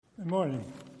Good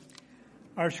morning.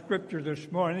 Our scripture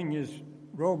this morning is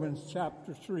Romans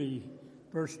chapter 3,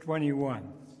 verse 21.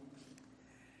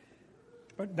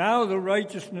 But now the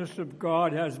righteousness of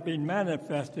God has been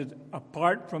manifested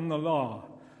apart from the law,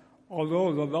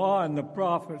 although the law and the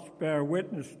prophets bear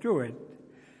witness to it.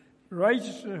 The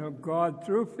righteousness of God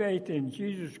through faith in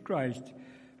Jesus Christ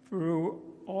for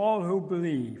all who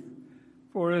believe.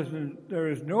 For there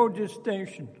is no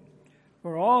distinction.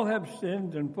 For all have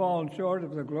sinned and fallen short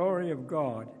of the glory of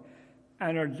God,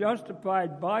 and are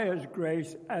justified by his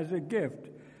grace as a gift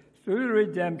through the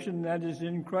redemption that is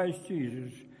in Christ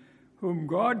Jesus, whom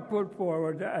God put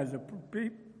forward as a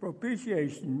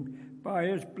propitiation by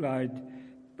his blood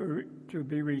to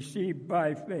be received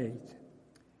by faith.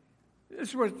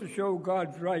 This was to show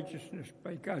God's righteousness,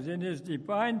 because in his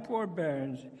divine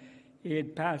forbearance he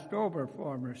had passed over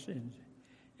former sins.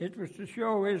 It was to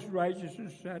show his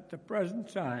righteousness at the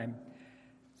present time,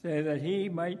 so that he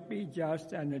might be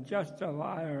just and the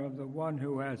justifier of the one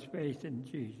who has faith in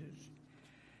Jesus.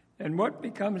 And what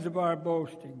becomes of our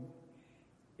boasting?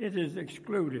 It is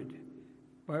excluded.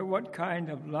 By what kind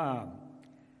of law?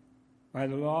 By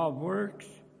the law of works?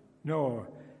 No,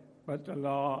 but the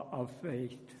law of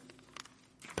faith.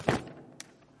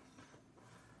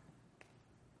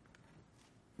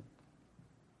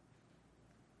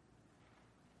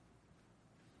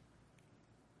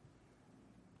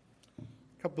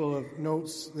 A couple of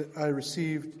notes that I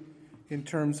received in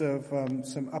terms of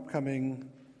some upcoming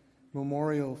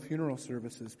memorial funeral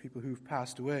services, people who've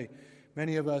passed away.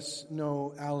 Many of us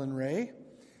know Alan Ray,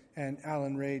 and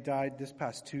Alan Ray died this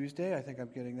past Tuesday. I think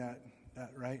I'm getting that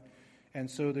right. And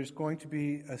so there's going to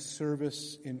be a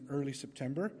service in early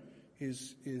September,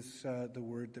 is the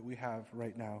word that we have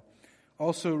right now.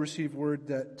 Also received word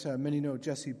that many know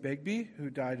Jessie Begbie,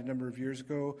 who died a number of years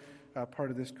ago,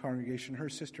 part of this congregation. Her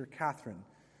sister Catherine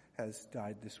has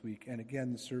died this week. And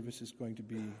again, the service is going to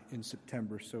be in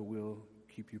September, so we'll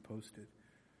keep you posted.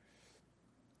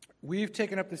 We've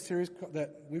taken up this series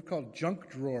that we've called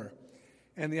Junk Drawer.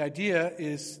 And the idea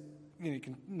is, you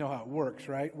can know how it works,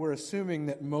 right? We're assuming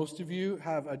that most of you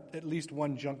have at least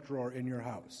one junk drawer in your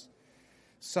house.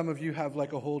 Some of you have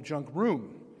like a whole junk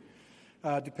room,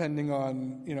 depending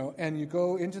on, and you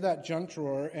go into that junk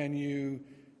drawer and you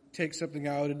take something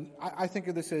out, and I think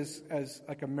of this as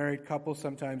like a married couple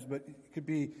sometimes, but it could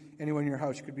be anyone in your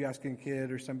house. You could be asking a kid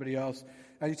or somebody else,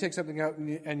 and you take something out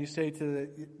and you say to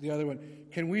the other one,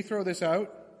 "Can we throw this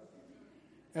out?"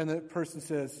 And the person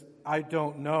says, "I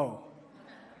don't know."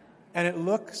 And it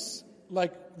looks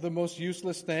like the most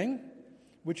useless thing,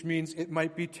 which means it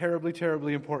might be terribly,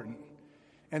 terribly important.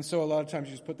 And so a lot of times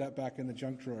you just put that back in the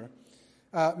junk drawer.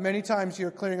 Many times you're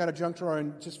clearing out a junk drawer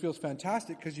and it just feels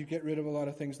fantastic because you get rid of a lot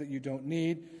of things that you don't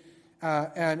need.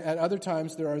 And at other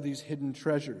times there are these hidden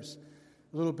treasures.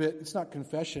 A little bit, it's not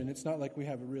confession. It's not like we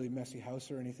have a really messy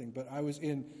house or anything. But I was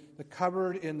in the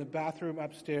cupboard in the bathroom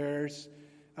upstairs.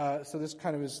 So this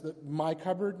kind of is my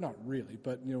cupboard. Not really,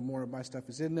 but more of my stuff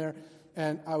is in there.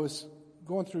 And I was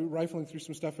rifling through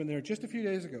some stuff in there just a few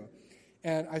days ago.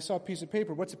 And I saw a piece of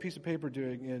paper. What's a piece of paper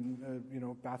doing in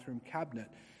a bathroom cabinet?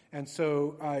 And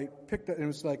so I picked it, and it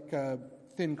was like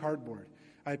thin cardboard.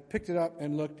 I picked it up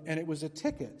and looked, and it was a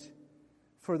ticket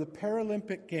for the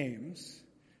Paralympic Games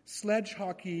sledge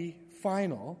hockey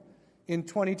final in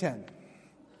 2010,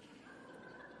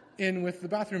 in with the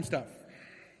bathroom stuff.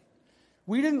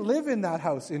 We didn't live in that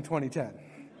house in 2010.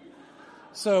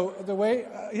 So the way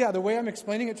I'm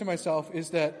explaining it to myself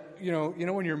is that,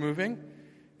 when you're moving,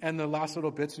 and the last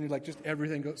little bits, and just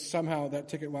everything goes, somehow that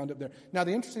ticket wound up there. Now,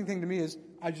 the interesting thing to me is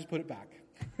I just put it back.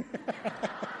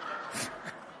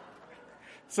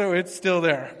 So it's still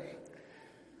there.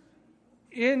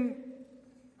 In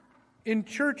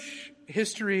church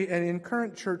history and in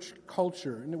current church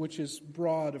culture, which is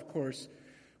broad, of course,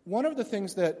 one of the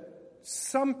things that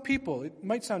some people, it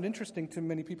might sound interesting to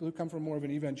many people who come from more of an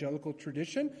evangelical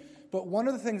tradition, but one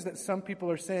of the things that some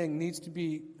people are saying needs to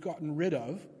be gotten rid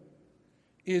of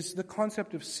is the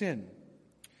concept of sin.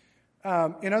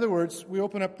 In other words, we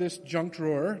open up this junk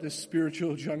drawer, this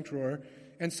spiritual junk drawer,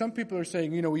 and some people are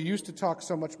saying, we used to talk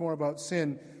so much more about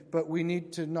sin, but we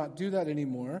need to not do that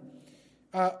anymore.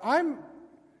 I'm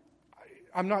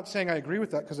not saying I agree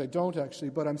with that, because I don't actually,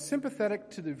 but I'm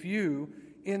sympathetic to the view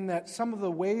in that some of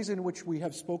the ways in which we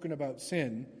have spoken about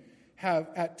sin have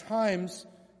at times,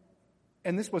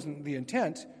 and this wasn't the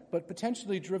intent, but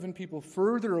potentially driven people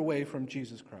further away from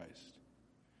Jesus Christ.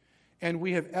 And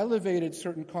we have elevated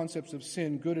certain concepts of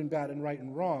sin, good and bad and right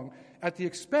and wrong, at the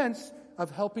expense of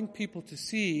helping people to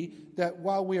see that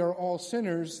while we are all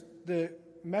sinners, the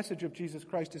message of Jesus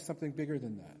Christ is something bigger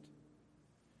than that.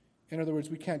 In other words,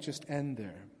 we can't just end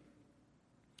there.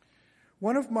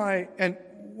 And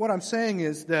what I'm saying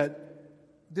is that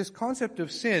this concept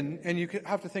of sin, and you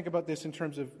have to think about this in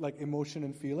terms of like emotion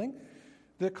and feeling,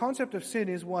 the concept of sin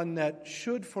is one that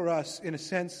should, for us, in a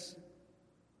sense,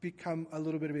 become a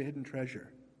little bit of a hidden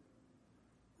treasure.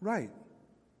 Right.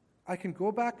 I can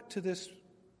go back to this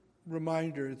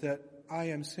reminder that I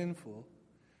am sinful,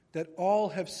 that all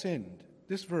have sinned.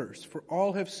 This verse, for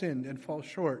all have sinned and fall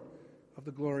short of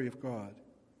the glory of God.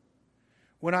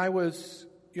 When I was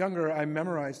younger, I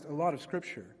memorized a lot of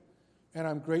Scripture, and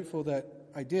I'm grateful that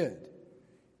I did.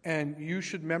 And you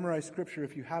should memorize Scripture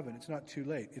if you haven't. It's not too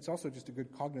late. It's also just a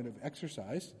good cognitive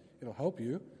exercise. It'll help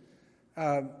you.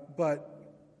 But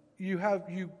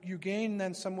you gain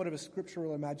then somewhat of a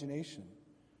scriptural imagination.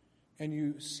 And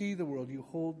you see the world. You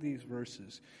hold these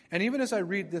verses. And even as I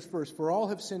read this verse, for all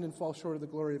have sinned and fall short of the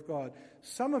glory of God,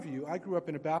 some of you, I grew up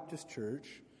in a Baptist church.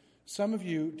 Some of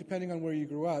you, depending on where you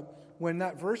grew up, when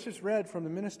that verse is read from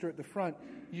the minister at the front,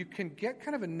 you can get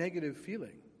kind of a negative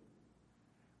feeling.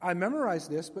 I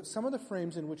memorized this, but some of the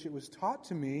frames in which it was taught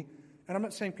to me, and I'm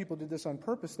not saying people did this on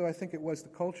purpose, though I think it was the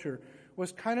culture,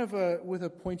 was kind of with a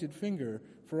pointed finger,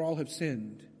 for all have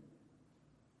sinned.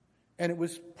 And it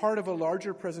was part of a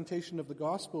larger presentation of the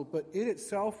gospel, but it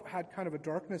itself had kind of a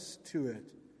darkness to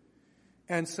it.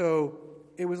 And so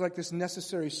it was like this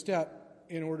necessary step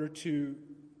in order to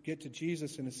get to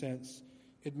Jesus, in a sense,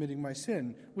 admitting my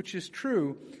sin, which is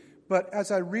true. But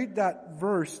as I read that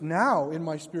verse now in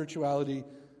my spirituality,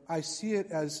 I see it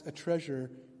as a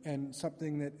treasure and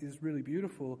something that is really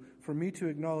beautiful for me to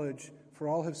acknowledge, for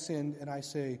all have sinned, and I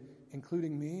say,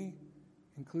 including me,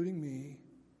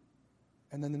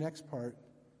 and then the next part,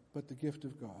 but the gift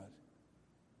of God.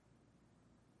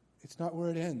 It's not where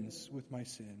it ends with my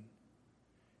sin.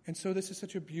 And so this is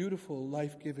such a beautiful,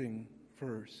 life-giving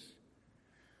verse.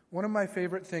 One of my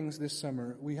favorite things this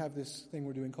summer, we have this thing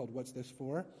we're doing called What's This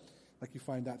For? Like you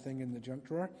find that thing in the junk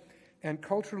drawer. And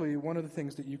culturally, one of the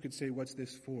things that you could say, what's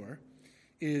this for,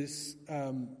 is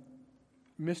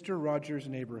Mr. Rogers'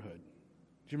 Neighborhood.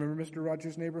 Do you remember Mr.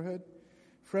 Rogers' Neighborhood?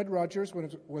 Fred Rogers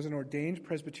was an ordained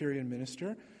Presbyterian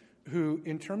minister who,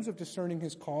 in terms of discerning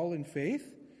his call in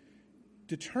faith,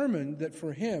 determined that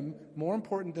for him, more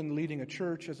important than leading a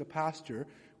church as a pastor,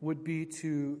 would be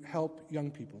to help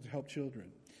young people, to help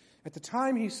children. At the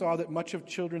time, he saw that much of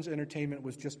children's entertainment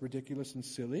was just ridiculous and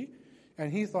silly,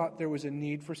 and he thought there was a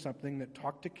need for something that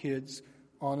talked to kids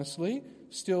honestly.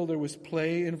 Still, there was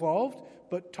play involved,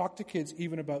 but talked to kids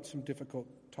even about some difficult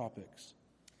topics.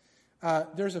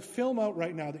 There's a film out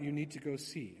right now that you need to go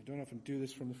see. I don't know if I can do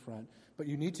this from the front, but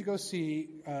you need to go see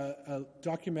a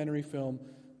documentary film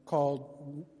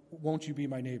called Won't You Be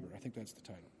My Neighbor? I think that's the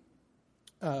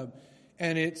title.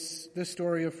 And it's the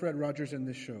story of Fred Rogers in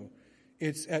this show.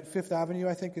 It's at Fifth Avenue,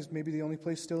 I think, is maybe the only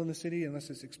place still in the city,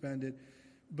 unless it's expanded.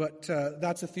 But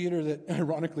that's a theater that,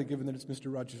 ironically, given that it's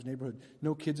Mr. Rogers' Neighborhood,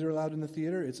 no kids are allowed in the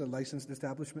theater. It's a licensed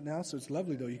establishment now, so it's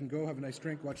lovely, though. You can go have a nice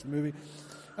drink, watch the movie.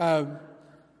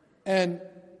 And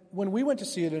when we went to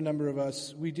see it, a number of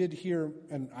us, we did hear,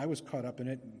 and I was caught up in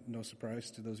it, no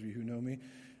surprise to those of you who know me,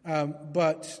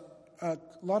 but a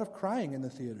lot of crying in the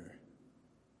theater.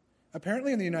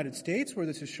 Apparently in the United States, where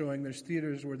this is showing, there's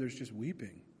theaters where there's just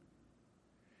weeping.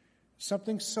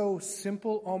 Something so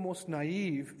simple, almost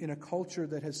naive, in a culture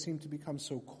that has seemed to become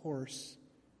so coarse.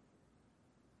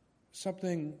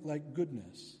 Something like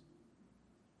goodness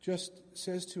just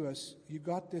says to us, you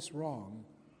got this wrong.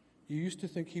 You used to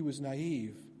think he was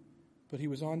naive, but he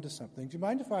was on to something. Do you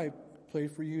mind if I play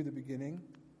for you the beginning?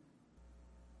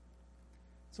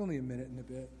 It's only a minute and a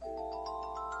bit.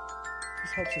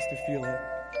 This helps us to feel it.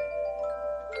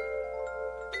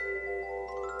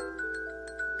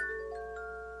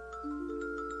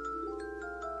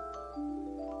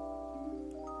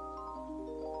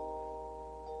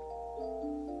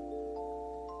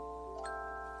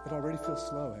 It already feels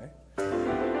slow, eh?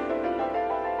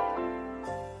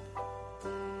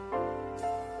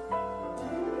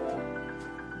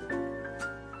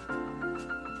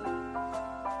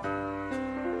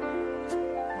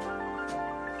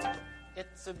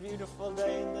 It's a beautiful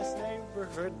day in this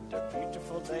neighborhood, a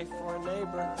beautiful day for a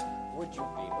neighbor. Would you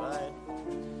be mine?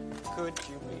 Could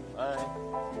you be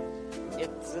mine?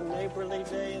 It's a neighborly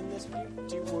day in this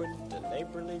beauty wood, a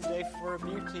neighborly day for a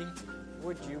beauty.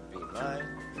 Would you be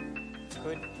mine?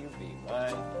 Could you be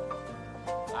mine?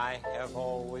 I have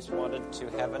always wanted to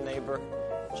have a neighbor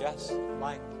just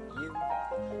like you.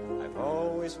 I've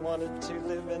always wanted to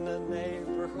live in a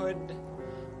neighborhood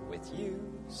with you.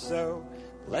 So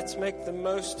let's make the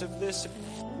most of this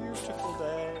beautiful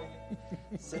day.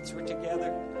 Since we're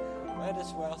together, might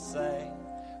as well say,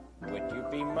 would you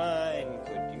be mine?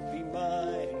 Could you be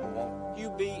mine? Won't you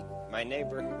be my my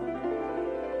neighbor.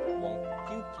 Won't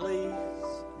you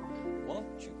please,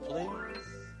 won't you please,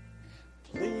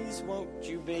 please won't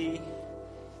you be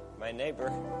my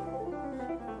neighbor?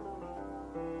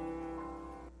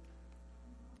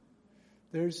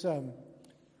 There's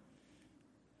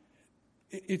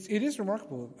it is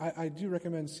remarkable. I do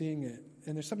recommend seeing it,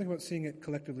 and there's something about seeing it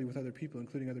collectively with other people,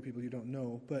 including other people you don't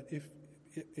know. But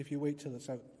if you wait till it's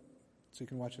out, so you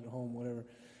can watch it at home, whatever.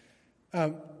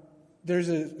 There's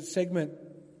a segment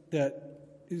that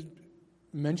is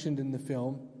mentioned in the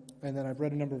film, and then I've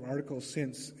read a number of articles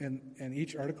since, and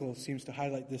each article seems to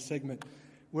highlight this segment,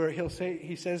 where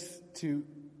he says to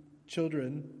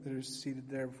children that are seated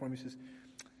there before him, he says,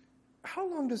 "How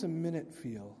long does a minute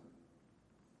feel?"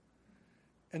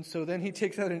 And so then he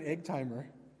takes out an egg timer,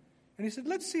 and he said,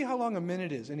 "Let's see how long a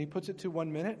minute is." And he puts it to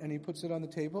 1 minute, and he puts it on the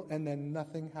table, and then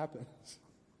nothing happens.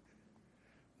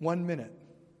 1 minute.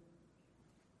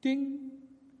 Ding.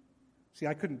 See,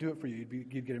 I couldn't do it for you.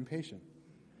 You'd get impatient.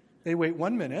 They wait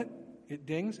 1 minute, it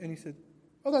dings, and he said,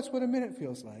 "Oh, that's what a minute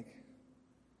feels like."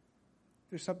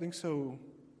 There's something so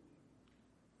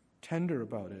tender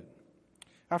about it.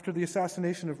 After the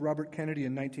assassination of Robert Kennedy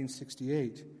in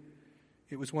 1968,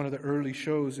 it was one of the early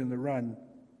shows in the run,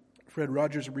 Fred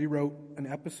Rogers rewrote an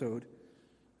episode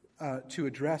to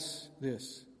address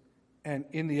this. And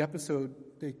in the episode,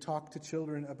 they talk to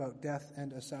children about death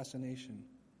and assassination.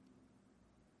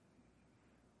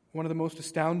 One of the most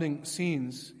astounding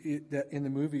scenes in the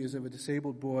movie is of a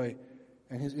disabled boy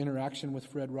and his interaction with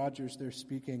Fred Rogers. They're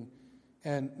speaking.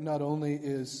 And not only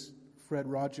is Fred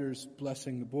Rogers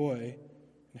blessing the boy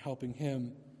and helping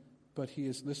him, but he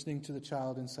is listening to the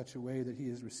child in such a way that he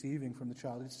is receiving from the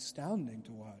child. It's astounding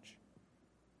to watch.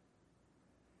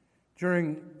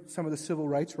 During some of the civil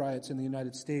rights riots in the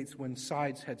United States, when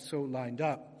sides had so lined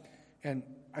up, and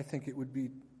I think it would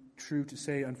be true to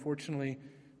say, unfortunately,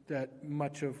 that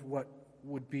much of what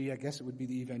would be, I guess it would be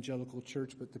the evangelical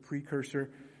church, but the precursor,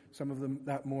 some of them,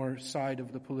 that more side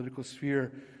of the political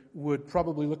sphere, would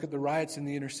probably look at the riots in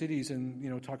the inner cities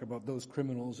and, talk about those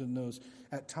criminals and those,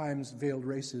 at times, veiled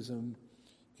racism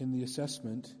in the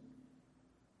assessment.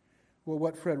 Well,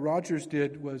 what Fred Rogers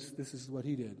did was, this is what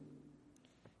he did.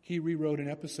 He rewrote an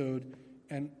episode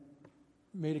and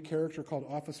made a character called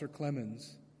Officer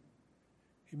Clemens.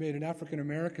 He made an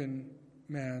African-American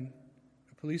man,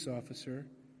 a police officer,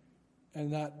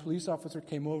 and that police officer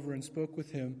came over and spoke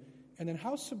with him. And then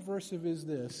how subversive is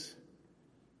this?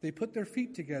 They put their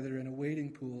feet together in a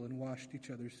wading pool and washed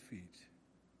each other's feet.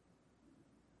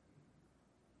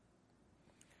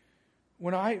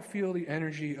 When I feel the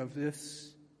energy of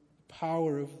this,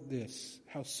 power of this,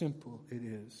 how simple it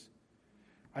is,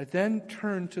 I then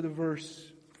turn to the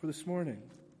verse for this morning.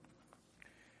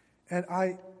 And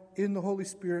I, in the Holy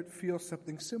Spirit, feel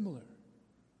something similar.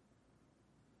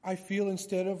 I feel,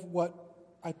 instead of what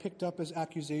I picked up as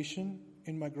accusation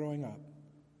in my growing up,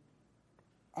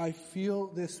 I feel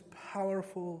this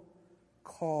powerful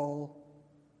call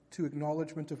to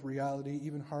acknowledgement of reality,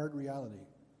 even hard reality.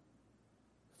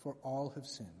 For all have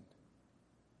sinned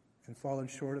and fallen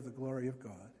short of the glory of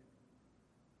God.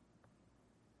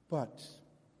 But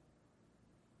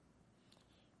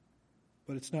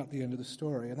it's not the end of the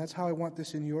story. And that's how I want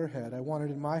this in your head. I want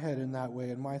it in my head in that way,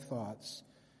 in my thoughts.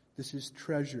 This is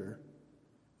treasure,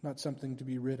 not something to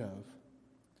be rid of.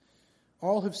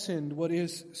 All have sinned. What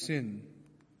is sin?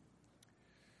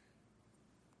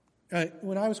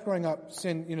 When I was growing up,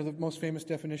 sin, the most famous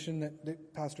definition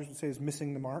that pastors would say is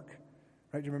missing the mark.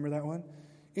 Right? Do you remember that one?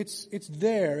 It's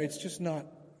there. It's just not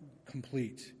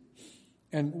complete.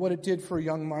 And what it did for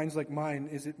young minds like mine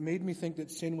is it made me think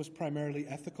that sin was primarily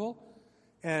ethical.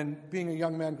 And being a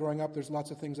young man growing up, there's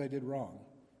lots of things I did wrong.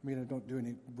 I mean, I don't do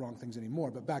any wrong things anymore,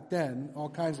 but back then,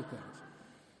 all kinds of things.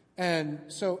 And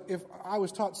so if I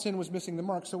was taught sin was missing the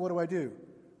mark, so what do?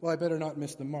 Well, I better not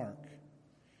miss the mark.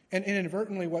 And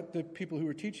inadvertently, what the people who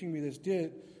were teaching me this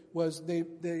did was they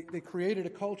created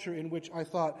a culture in which I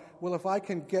thought, well, if I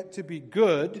can get to be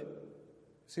good,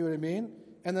 see what I mean?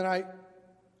 And then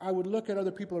I would look at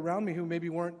other people around me who maybe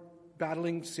weren't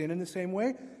battling sin in the same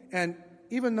way, and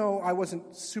even though I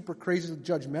wasn't super crazy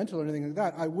judgmental or anything like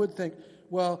that, I would think,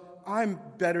 well, I'm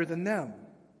better than them.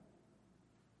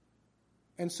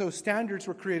 And so standards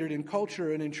were created in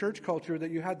culture and in church culture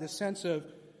that you had this sense of,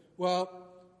 well,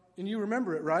 and you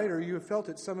remember it, right? Or you have felt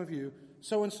it, some of you.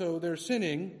 So-and-so, they're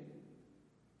sinning.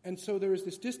 And so there is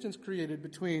this distance created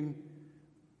between,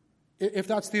 if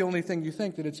that's the only thing you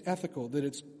think, that it's ethical, that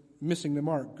it's missing the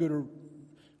mark,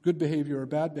 good behavior or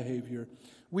bad behavior.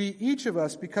 We, each of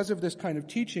us, because of this kind of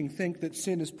teaching, think that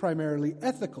sin is primarily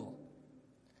ethical.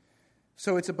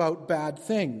 So it's about bad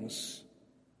things.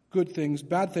 good things,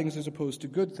 bad things as opposed to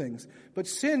good things. But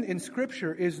sin in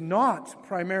Scripture is not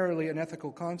primarily an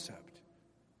ethical concept.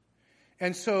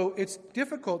 And so it's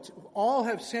difficult. All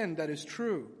have sinned, that is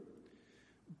true.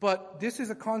 But this is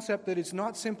a concept that is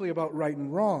not simply about right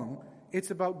and wrong.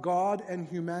 It's about God and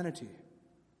humanity.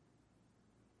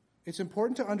 It's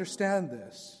important to understand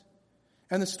this.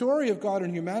 And the story of God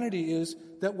and humanity is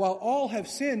that while all have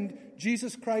sinned,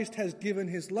 Jesus Christ has given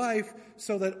his life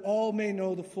so that all may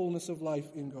know the fullness of life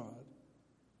in God.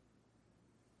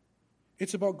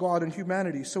 It's about God and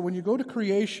humanity. So when you go to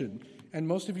creation, and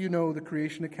most of you know the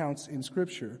creation accounts in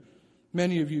Scripture,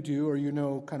 many of you do, or you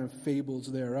know kind of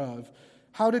fables thereof.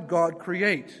 How did God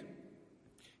create?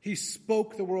 He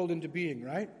spoke the world into being,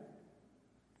 right?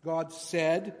 God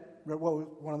said,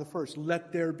 one of the first,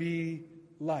 let there be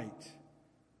light.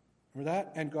 Remember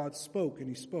that? And God spoke, and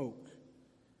he spoke.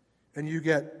 And you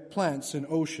get plants and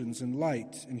oceans and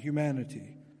light and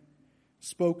humanity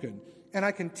spoken. And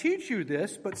I can teach you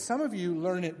this, but some of you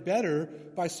learn it better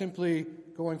by simply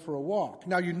going for a walk.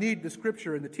 Now, you need the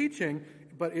Scripture and the teaching,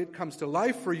 but it comes to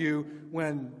life for you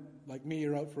when, like me,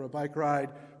 you're out for a bike ride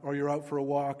or you're out for a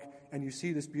walk and you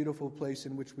see this beautiful place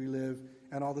in which we live,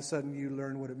 and all of a sudden you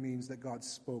learn what it means that God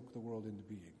spoke the world into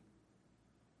being.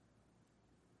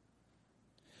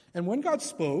 And when God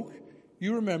spoke,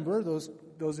 you remember, those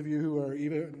of you who are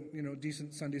even,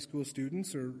 decent Sunday school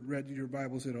students or read your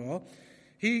Bibles at all,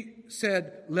 he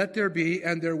said, let there be,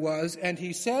 and there was, and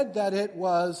he said that it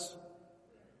was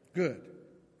good.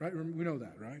 Right? We know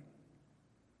that, right?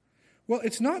 Well,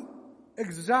 it's not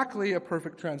exactly a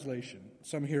perfect translation.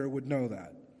 Some here would know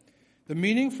that. The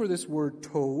meaning for this word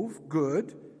tov,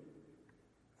 good,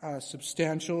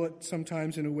 substantial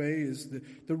sometimes in a way, is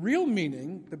the real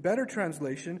meaning, the better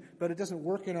translation, but it doesn't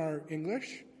work in our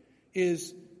English,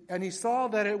 is, and he saw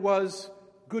that it was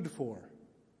good for.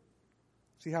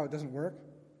 See how it doesn't work?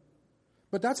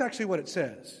 But that's actually what it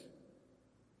says.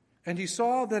 And he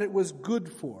saw that it was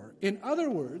good for. In other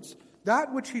words,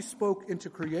 that which he spoke into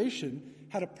creation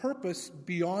had a purpose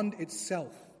beyond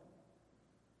itself.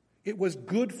 It was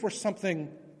good for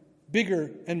something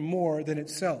bigger and more than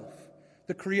itself.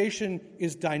 The creation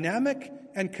is dynamic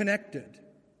and connected.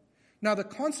 Now, the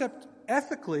concept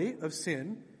ethically of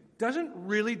sin doesn't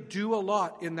really do a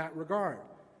lot in that regard.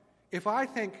 If I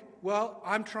think, well,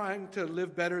 I'm trying to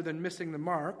live better than missing the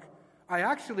mark, I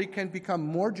actually can become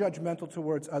more judgmental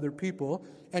towards other people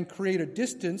and create a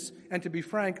distance, and to be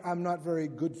frank, I'm not very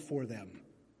good for them.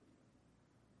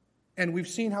 And we've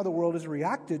seen how the world has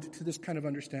reacted to this kind of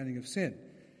understanding of sin.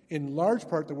 In large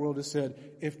part, the world has said,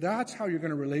 if that's how you're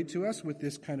going to relate to us with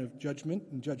this kind of judgment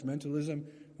and judgmentalism,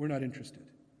 we're not interested.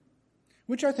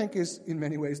 Which I think is, in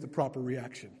many ways, the proper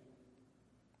reaction.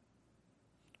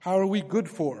 How are we good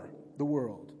for the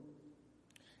world?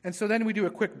 And so then we do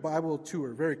a quick Bible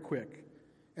tour, very quick.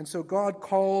 And so God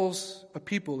calls a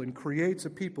people and creates a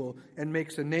people and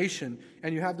makes a nation.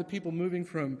 And you have the people moving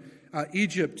from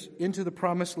Egypt into the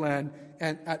Promised Land.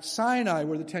 And at Sinai,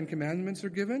 where the Ten Commandments are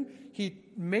given, he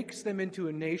makes them into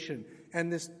a nation.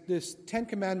 And this Ten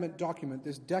Commandment document,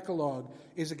 this Decalogue,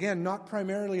 is again not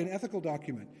primarily an ethical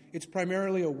document. It's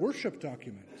primarily a worship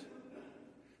document.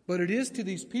 But it is to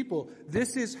these people,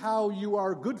 this is how you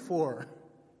are good for.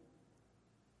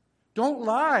 Don't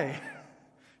lie.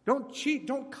 Don't cheat.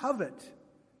 Don't covet.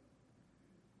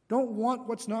 Don't want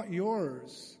what's not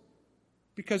yours.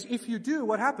 Because if you do,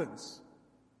 what happens?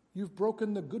 You've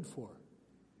broken the good for.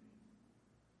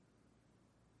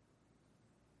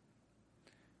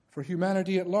 For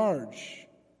humanity at large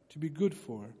to be good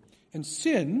for. And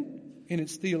sin, in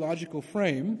its theological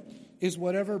frame, is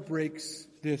whatever breaks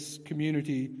this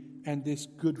community and this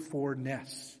good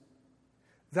for-ness.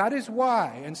 That is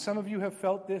why, and some of you have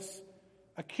felt this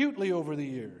acutely over the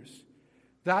years,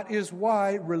 that is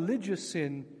why religious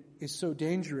sin is so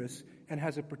dangerous and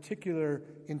has a particular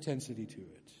intensity to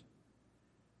it.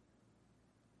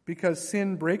 Because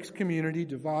sin breaks community,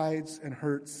 divides and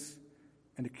hurts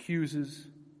and accuses.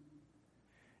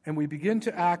 And we begin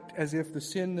to act as if the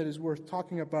sin that is worth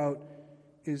talking about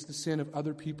is the sin of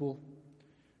other people,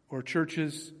 or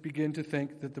churches begin to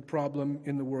think that the problem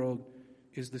in the world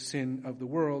is the sin of the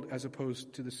world as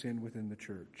opposed to the sin within the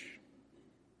church.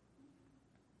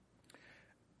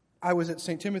 I was at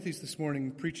St. Timothy's this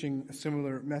morning preaching a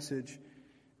similar message,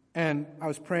 and I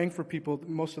was praying for people,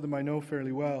 most of them I know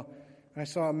fairly well, and I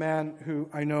saw a man who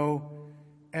I know,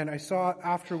 and I saw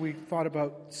after we thought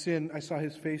about sin, I saw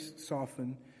his face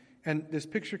soften, and this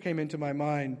picture came into my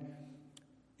mind.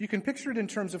 You can picture it in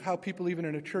terms of how people even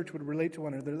in a church would relate to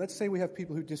one another. Let's say we have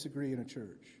people who disagree in a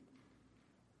church.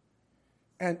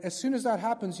 And as soon as that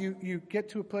happens, you get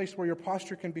to a place where your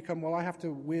posture can become, well, I have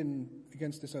to win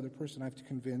against this other person. I have to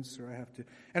convince, or I have to...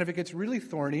 And if it gets really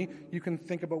thorny, you can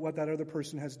think about what that other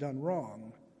person has done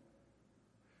wrong.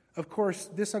 Of course,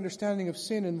 this understanding of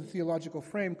sin in the theological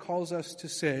frame calls us to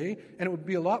say, and it would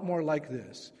be a lot more like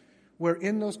this, where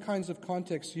in those kinds of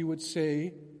contexts you would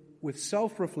say, with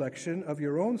self-reflection of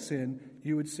your own sin,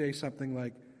 you would say something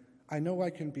like, I know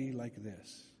I can be like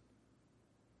this,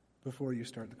 before you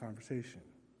start the conversation.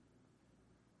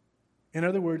 In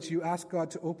other words, you ask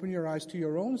God to open your eyes to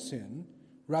your own sin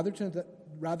rather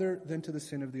than to the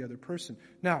sin of the other person.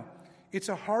 Now, it's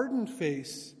a hardened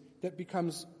face that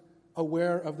becomes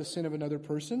aware of the sin of another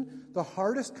person. The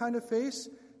hardest kind of face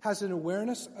has an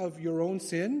awareness of your own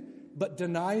sin, but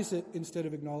denies it instead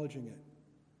of acknowledging it.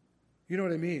 You know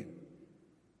what I mean?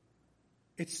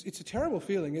 It's a terrible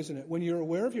feeling, isn't it? When you're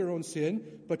aware of your own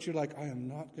sin, but you're like, I am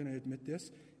not going to admit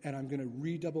this, and I'm going to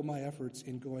redouble my efforts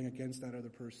in going against that other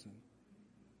person.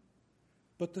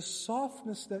 But the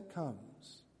softness that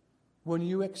comes when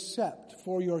you accept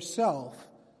for yourself,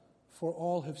 for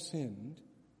all have sinned,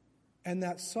 and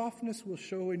that softness will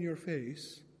show in your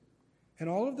face, and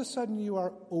all of a sudden you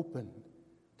are open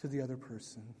to the other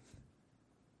person.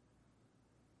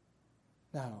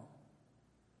 Now,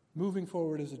 moving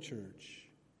forward as a church,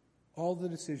 all the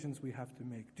decisions we have to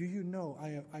make. Do you know,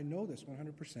 I know this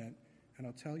 100%, and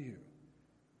I'll tell you,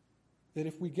 that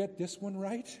if we get this one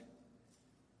right,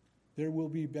 there will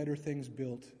be better things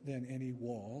built than any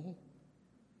wall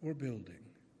or building.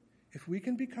 If we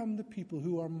can become the people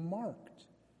who are marked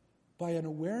by an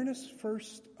awareness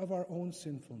first of our own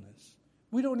sinfulness,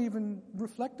 we don't even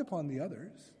reflect upon the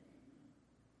others.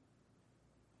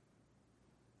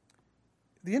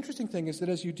 The interesting thing is that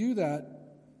as you do that,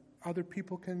 other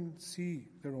people can see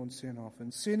their own sin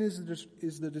often. Sin is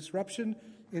the disruption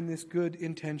in this good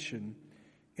intention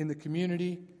in the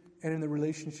community and in the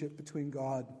relationship between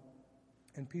God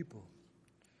and people.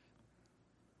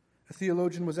 A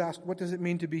theologian was asked, what does it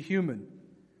mean to be human?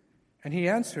 And he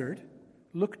answered,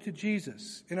 look to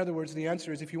Jesus. In other words, the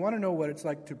answer is, if you want to know what it's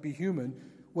like to be human,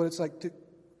 what it's like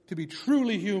to be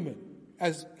truly human,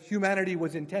 as humanity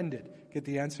was intended. Get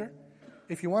the answer?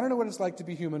 If you want to know what it's like to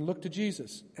be human, look to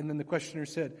Jesus. And then the questioner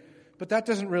said, but that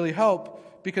doesn't really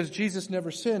help because Jesus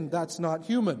never sinned. That's not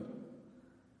human.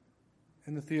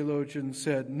 And the theologian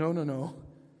said, no.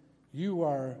 You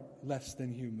are less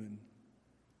than human.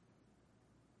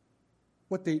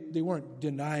 What they weren't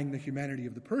denying the humanity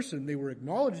of the person. They were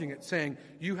acknowledging it, saying,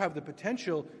 you have the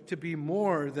potential to be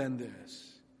more than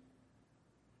this.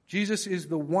 Jesus is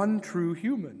the one true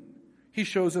human. He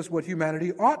shows us what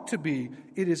humanity ought to be.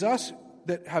 It is us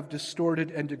that have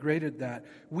distorted and degraded that.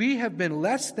 We have been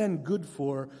less than good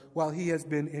for, while he has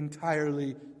been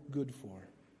entirely good for.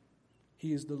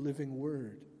 He is the living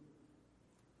word.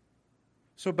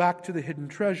 So back to the hidden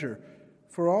treasure.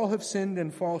 For all have sinned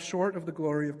and fall short of the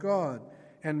glory of God.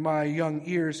 And my young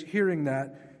ears hearing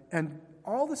that, and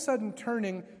all of a sudden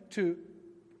turning to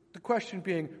the question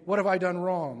being, what have I done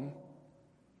wrong?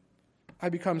 I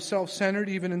become self-centered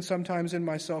even sometimes in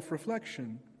my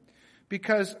self-reflection,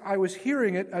 because I was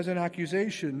hearing it as an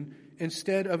accusation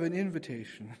instead of an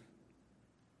invitation,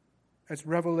 as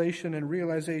revelation and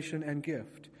realization and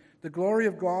gift. The glory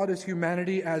of God is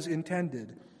humanity as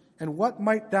intended. And what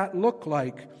might that look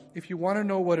like? If you want to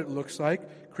know what it looks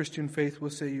like, Christian faith will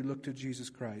say you look to Jesus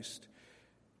Christ.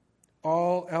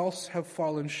 All else have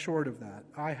fallen short of that.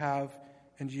 I have,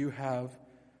 and you have.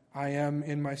 I am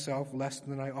in myself less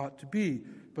than I ought to be.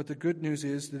 But the good news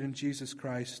is that in Jesus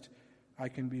Christ, I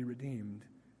can be redeemed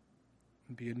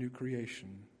and be a new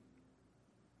creation.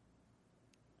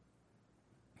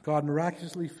 God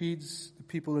miraculously feeds the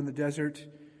people in the desert.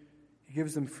 He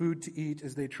gives them food to eat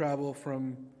as they travel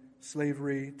from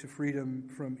slavery to freedom,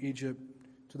 from Egypt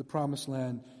to the promised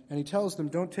land. And he tells them,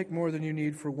 don't take more than you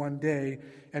need for one day.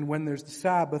 And when there's the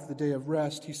Sabbath, the day of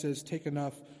rest, he says, take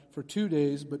enough for 2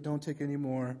 days, but don't take any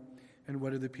more. And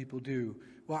what do the people do?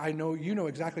 Well, I know you know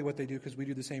exactly what they do, because we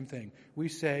do the same thing. We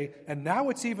say, and now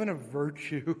it's even a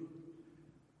virtue.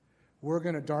 We're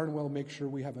going to darn well make sure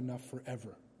we have enough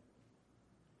forever.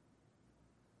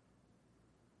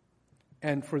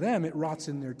 And for them, it rots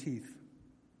in their teeth.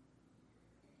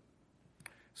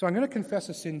 So I'm going to confess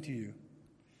a sin to you.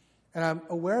 And I'm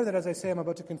aware that as I say I'm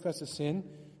about to confess a sin,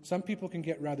 some people can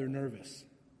get rather nervous.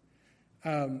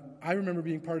 I remember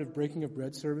being part of Breaking of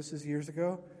Bread services years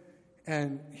ago,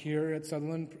 and here at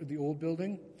Sutherland, the old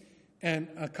building, and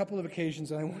a couple of occasions,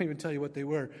 and I won't even tell you what they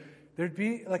were, there'd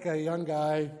be like a young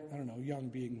guy, I don't know, young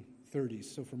being 30s,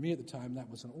 so for me at the time that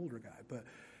was an older guy, but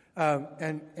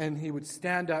and he would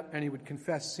stand up and he would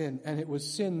confess sin, and it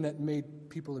was sin that made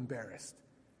people embarrassed.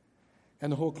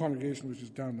 And the whole congregation was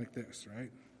just down like this,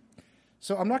 right?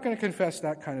 So I'm not going to confess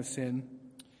that kind of sin.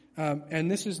 And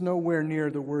this is nowhere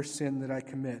near the worst sin that I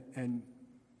commit. And,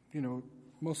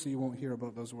 mostly you won't hear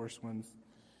about those worst ones,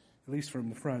 at least from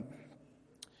the front.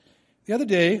 The other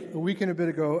day, a week and a bit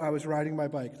ago, I was riding my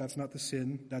bike. That's not the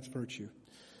sin, that's virtue.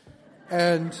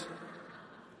 And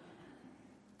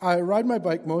I ride my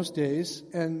bike most days,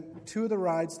 and two of the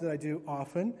rides that I do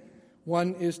often,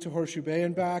 one is to Horseshoe Bay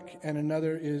and back, and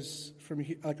another is from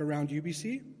around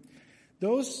UBC.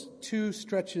 Those two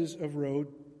stretches of road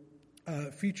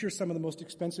feature some of the most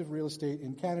expensive real estate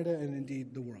in Canada and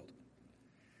indeed the world.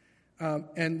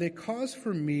 And they cause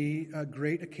for me a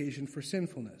great occasion for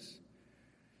sinfulness.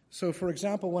 So, for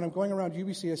example, when I'm going around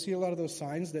UBC, I see a lot of those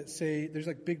signs that say, there's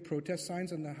like big protest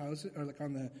signs on the houses, or like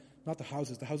on the, not the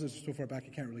houses are so far back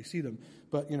you can't really see them,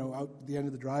 but, out the end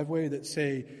of the driveway that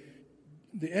say,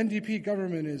 the NDP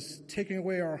government is taking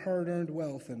away our hard-earned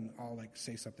wealth, and I'll like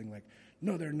say something like,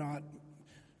 no, they're not.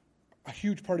 A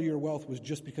huge part of your wealth was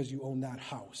just because you own that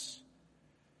house.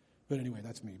 But anyway,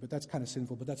 that's me. But that's kind of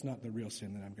sinful, but that's not the real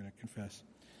sin that I'm going to confess.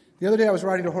 The other day I was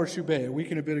riding to Horseshoe Bay, a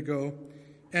week and a bit ago,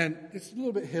 and it's a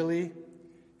little bit hilly,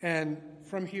 and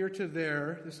from here to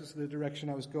there, this is the direction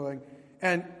I was going,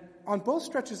 and on both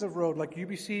stretches of road, like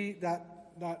UBC,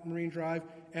 that Marine Drive,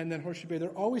 and then Horseshoe Bay, they're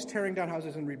always tearing down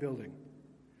houses and rebuilding.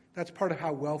 That's part of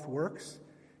how wealth works.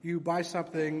 You buy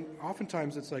something,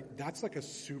 oftentimes it's like, that's like a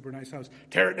super nice house.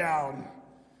 Tear it down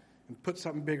and put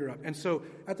something bigger up. And so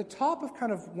at the top of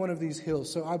kind of one of these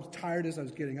hills, so I was tired as I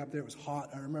was getting up there. It was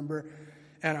hot, I remember.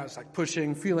 And I was like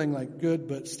pushing, feeling like good,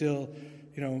 but still,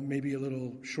 maybe a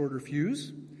little shorter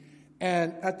fuse.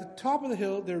 And at the top of the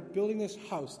hill, they're building this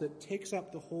house that takes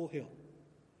up the whole hill.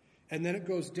 And then it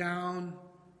goes down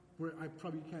where I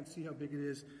probably can't see how big it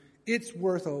is. It's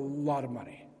worth a lot of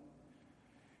money.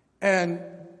 And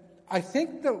I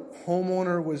think the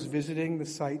homeowner was visiting the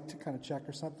site to kind of check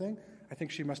or something. I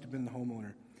think she must have been the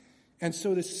homeowner. And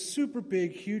so this super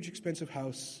big, huge, expensive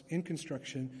house in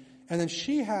construction. And then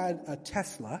she had a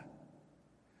Tesla.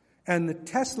 And the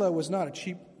Tesla was not a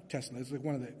cheap Tesla. It was like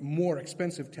one of the more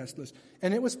expensive Teslas.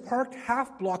 And it was parked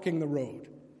half blocking the road.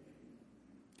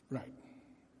 Right.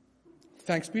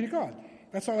 Thanks be to God.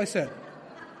 That's all I said.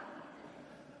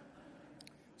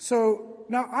 So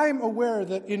now I'm aware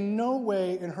that in no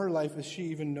way in her life is she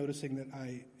even noticing that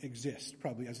I exist,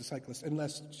 probably as a cyclist,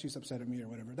 unless she's upset at me or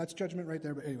whatever. That's judgment right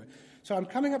there, but anyway. So I'm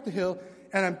coming up the hill,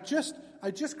 and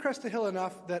I just crest the hill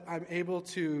enough that I'm able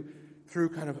to, through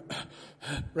kind of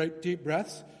right deep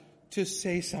breaths, to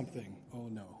say something. Oh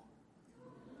no.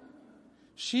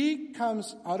 She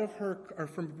comes out of or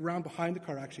from around behind the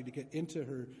car actually to get into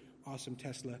her awesome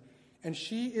Tesla, and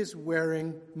she is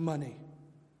wearing money.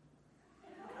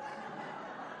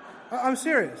 I'm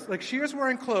serious. Like, she is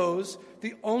wearing clothes.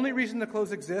 The only reason the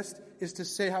clothes exist is to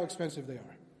say how expensive they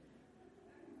are.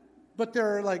 But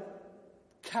they're, like,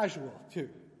 casual, too.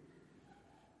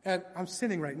 And I'm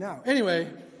sinning right now.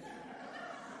 Anyway,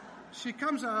 she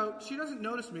comes out. She doesn't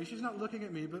notice me. She's not looking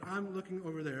at me, but I'm looking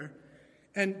over there.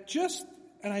 And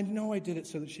I know I did it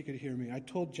so that she could hear me. I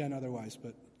told Jen otherwise,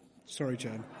 but sorry,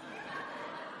 Jen.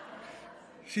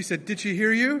 She said, "Did she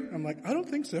hear you?" I'm like, "I don't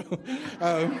think so."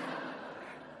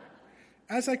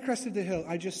 As I crested the hill,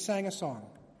 I just sang a song.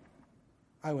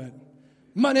 I went,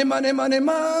 "Money, money, money,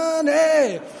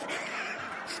 money."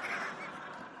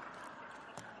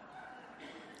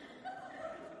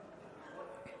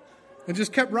 And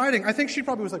just kept riding. I think she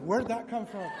probably was like, "Where'd that come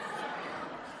from?"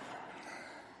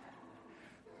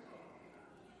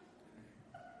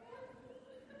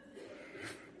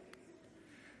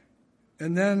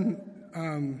 And then,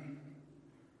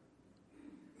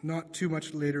 not too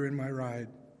much later in my ride,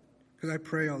 because I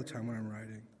pray all the time when I'm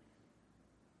riding,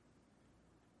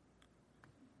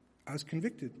 I was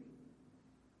convicted.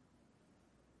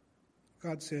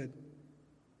 God said,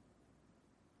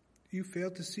 "You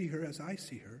failed to see her as I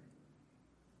see her."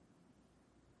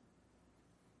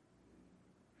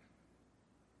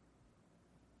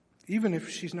 Even if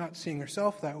she's not seeing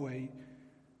herself that way,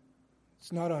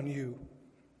 it's not on you.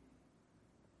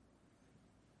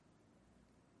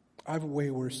 I have way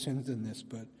worse sins than this,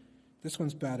 but this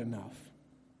one's bad enough.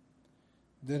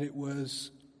 That it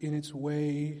was, in its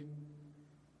way,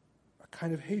 a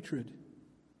kind of hatred.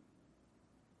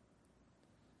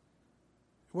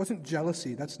 It wasn't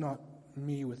jealousy. That's not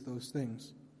me with those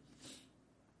things.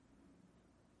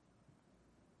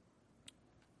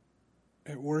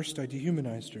 At worst, I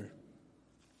dehumanized her.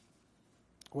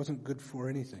 It wasn't good for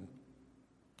anything.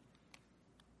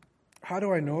 How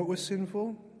do I know it was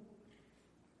sinful?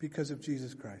 Because of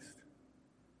Jesus Christ.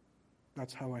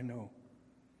 That's how I know.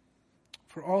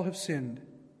 For all have sinned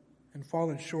and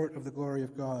fallen short of the glory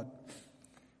of God.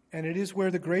 And it is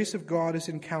where the grace of God is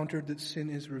encountered that sin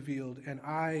is revealed. And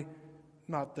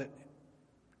not that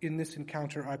in this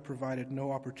encounter I provided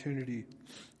no opportunity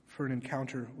for an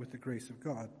encounter with the grace of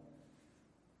God.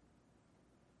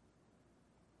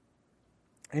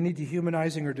 Any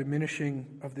dehumanizing or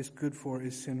diminishing of this good for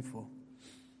is sinful.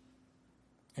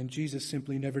 And Jesus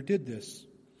simply never did this.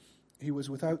 He was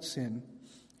without sin.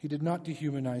 He did not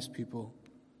dehumanize people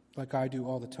like I do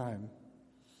all the time.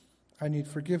 I need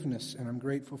forgiveness, and I'm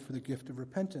grateful for the gift of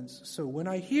repentance. So when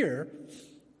I hear,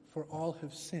 for all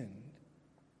have sinned,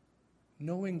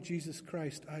 knowing Jesus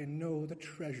Christ, I know the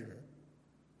treasure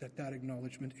that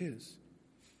acknowledgement is.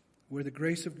 Where the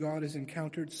grace of God is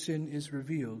encountered, sin is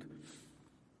revealed.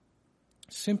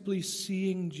 Simply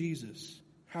seeing Jesus,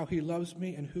 how he loves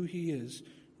me and who he is,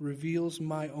 reveals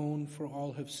my own for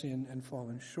all have sinned and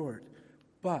fallen short.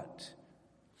 But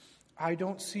I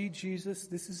don't see Jesus,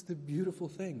 this is the beautiful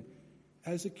thing,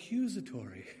 as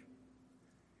accusatory.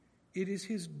 It is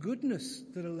his goodness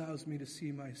that allows me to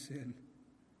see my sin.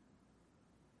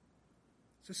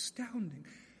 It's astounding.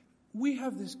 We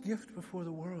have this gift before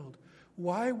the world.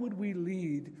 Why would we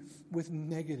lead with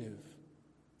negative,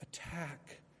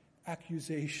 attack,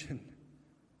 accusation?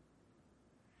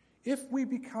 If we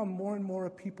become more and more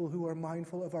a people who are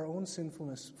mindful of our own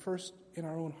sinfulness, first in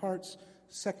our own hearts,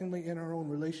 secondly in our own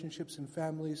relationships and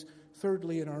families,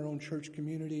 thirdly in our own church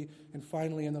community, and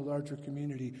finally in the larger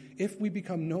community, if we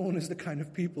become known as the kind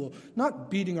of people, not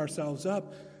beating ourselves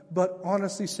up, but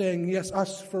honestly saying, yes,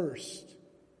 us first,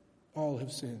 all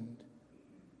have sinned,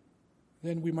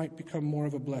 then we might become more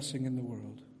of a blessing in the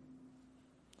world.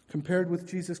 Compared with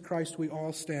Jesus Christ, we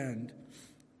all stand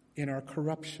in our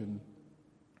corruption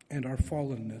and our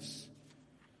fallenness.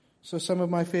 So some of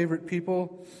my favorite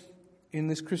people in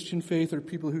this Christian faith are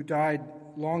people who died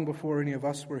long before any of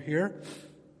us were here.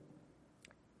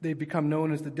 They become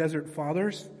known as the Desert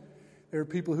Fathers. There are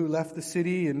people who left the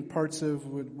city in parts of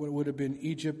what would have been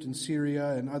Egypt and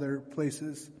Syria and other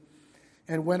places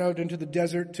and went out into the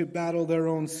desert to battle their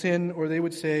own sin, or they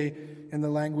would say, in the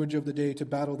language of the day, to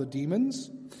battle the demons.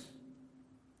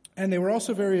 And they were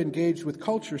also very engaged with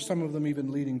culture, some of them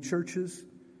even leading churches.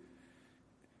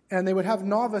 And they would have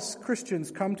novice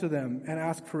Christians come to them and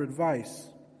ask for advice.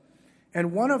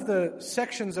 And one of the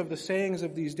sections of the sayings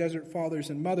of these desert fathers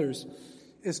and mothers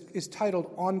is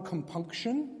titled On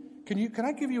Compunction. Can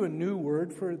I give you a new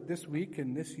word for this week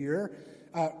and this year?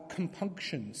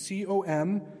 Compunction.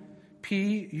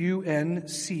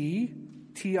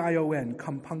 C-O-M-P-U-N-C-T-I-O-N.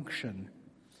 Compunction.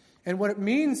 And what it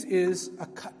means is a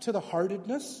cut to the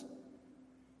heartedness,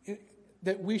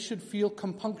 that we should feel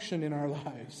compunction in our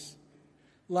lives.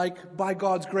 Like, by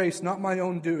God's grace, not my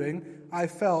own doing, I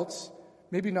felt,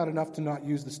 maybe not enough to not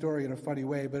use the story in a funny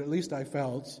way, but at least I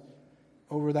felt,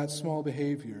 over that small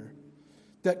behavior,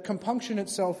 that compunction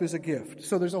itself is a gift.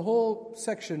 So there's a whole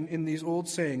section in these old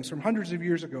sayings from hundreds of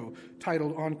years ago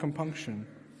titled On Compunction.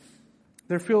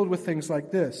 They're filled with things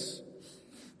like this.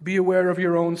 Be aware of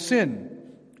your own sin.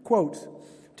 Quote,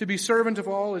 to be servant of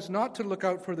all is not to look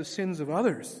out for the sins of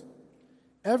others,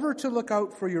 ever to look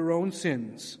out for your own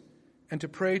sins, and to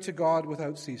pray to God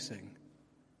without ceasing.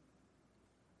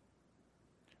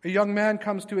 A young man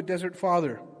comes to a desert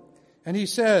father, and he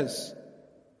says,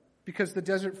 because the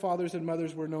desert fathers and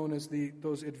mothers were known as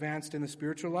those advanced in the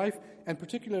spiritual life, and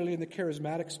particularly in the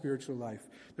charismatic spiritual life,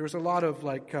 there was a lot of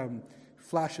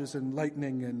flashes and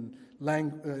lightning and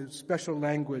special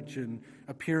language and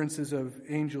appearances of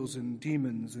angels and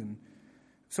demons. And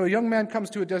so a young man comes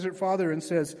to a desert father and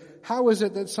says, how is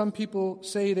it that some people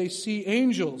say they see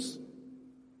angels?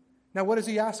 Now, what is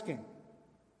he asking?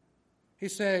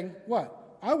 He's saying, what?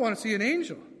 I want to see an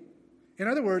angel. In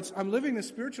other words, I'm living the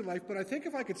spiritual life, but I think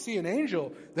if I could see an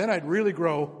angel, then I'd really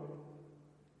grow.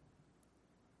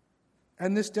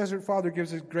 And this desert father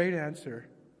gives a great answer.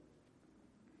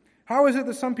 How is it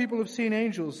that some people have seen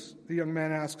angels? The young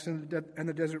man asks, and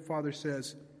the desert father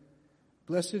says,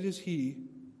 blessed is he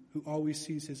who always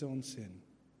sees his own sin.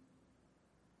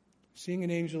 Seeing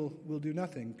an angel will do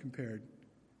nothing compared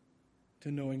to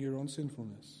knowing your own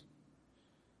sinfulness.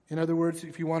 In other words,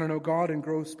 if you want to know God and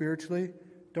grow spiritually,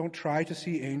 don't try to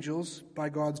see angels. By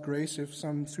God's grace, if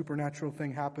some supernatural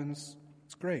thing happens,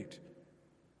 it's great.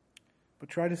 But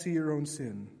try to see your own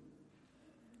sin.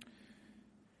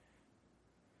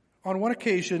 On one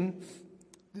occasion,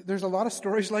 there's a lot of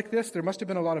stories like this. There must have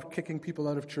been a lot of kicking people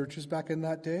out of churches back in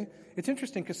that day. It's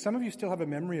interesting because some of you still have a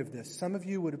memory of this. Some of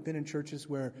you would have been in churches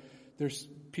where there's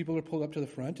people are pulled up to the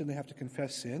front and they have to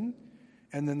confess sin,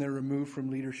 and then they're removed from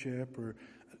leadership. Or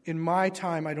in my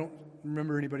time, I don't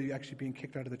remember anybody actually being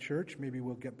kicked out of the church. Maybe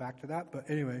we'll get back to that. But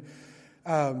anyway,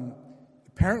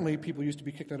 Apparently, people used to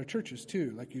be kicked out of churches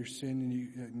too, like your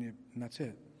sin and that's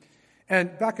it.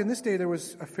 And back in this day, there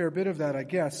was a fair bit of that, I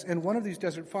guess. And one of these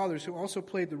desert fathers, who also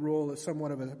played the role as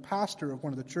somewhat of a pastor of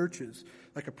one of the churches,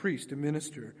 like a priest, a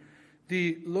minister,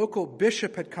 the local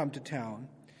bishop had come to town,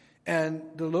 and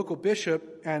the local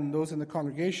bishop and those in the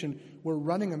congregation were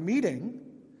running a meeting,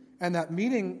 and that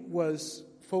meeting was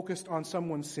focused on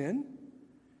someone's sin.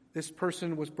 This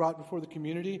person was brought before the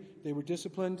community, they were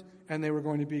disciplined, and they were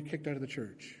going to be kicked out of the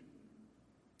church.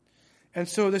 And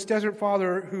so this desert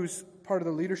father, who's part of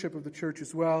the leadership of the church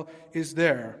as well, is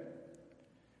there.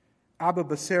 Abba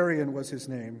Basarian was his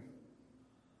name.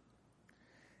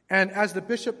 And as the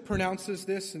bishop pronounces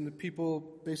this, and the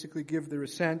people basically give their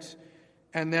assent,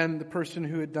 and then the person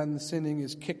who had done the sinning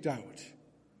is kicked out.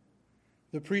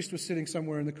 The priest was sitting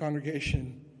somewhere in the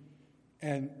congregation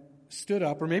and stood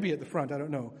up, or maybe at the front, I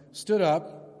don't know, stood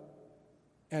up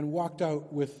and walked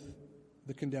out with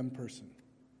the condemned person.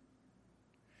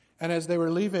 And as they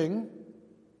were leaving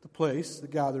the place, the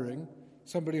gathering,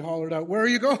 somebody hollered out, "Where are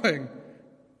you going?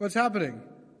 What's happening?"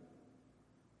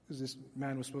 Because this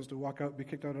man was supposed to walk out and be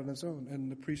kicked out on his own.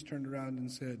 And the priest turned around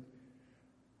and said,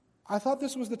 "I thought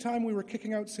this was the time we were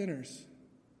kicking out sinners."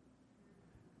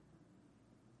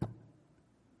 And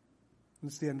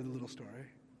it's the end of the little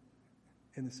story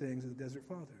in the sayings of the Desert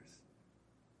Fathers.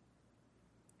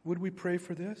 Would we pray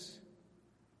for this?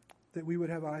 That we would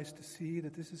have eyes to see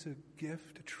that this is a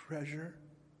gift, a treasure,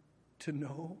 to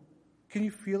know? Can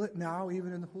you feel it now,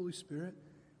 even in the Holy Spirit?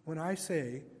 When I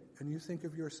say, and you think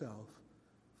of yourself,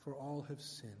 "For all have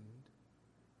sinned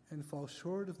and fall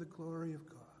short of the glory of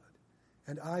God."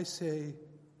 And I say,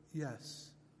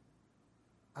 yes,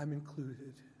 I'm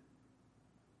included.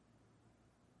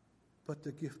 But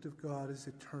the gift of God is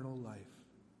eternal life.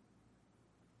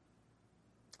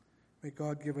 May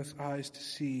God give us eyes to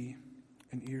see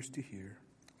and ears to hear.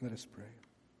 Let us pray.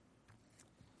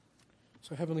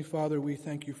 So, Heavenly Father, we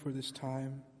thank you for this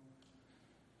time.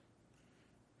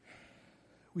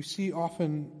 We see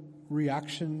often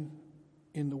reaction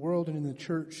in the world and in the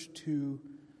church to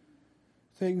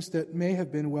things that may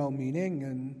have been well-meaning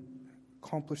and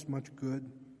accomplished much good.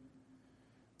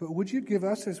 But would you give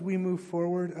us, as we move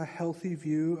forward, a healthy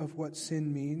view of what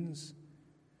sin means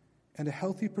and a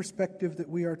healthy perspective that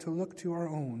we are to look to our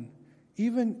own,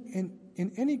 even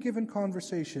in any given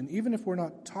conversation, even if we're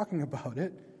not talking about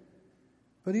it,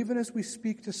 but even as we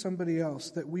speak to somebody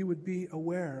else, that we would be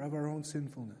aware of our own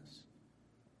sinfulness.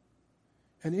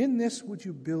 And in this, would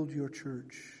you build your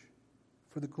church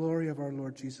for the glory of our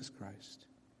Lord Jesus Christ,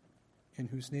 in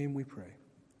whose name we pray.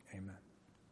 Amen.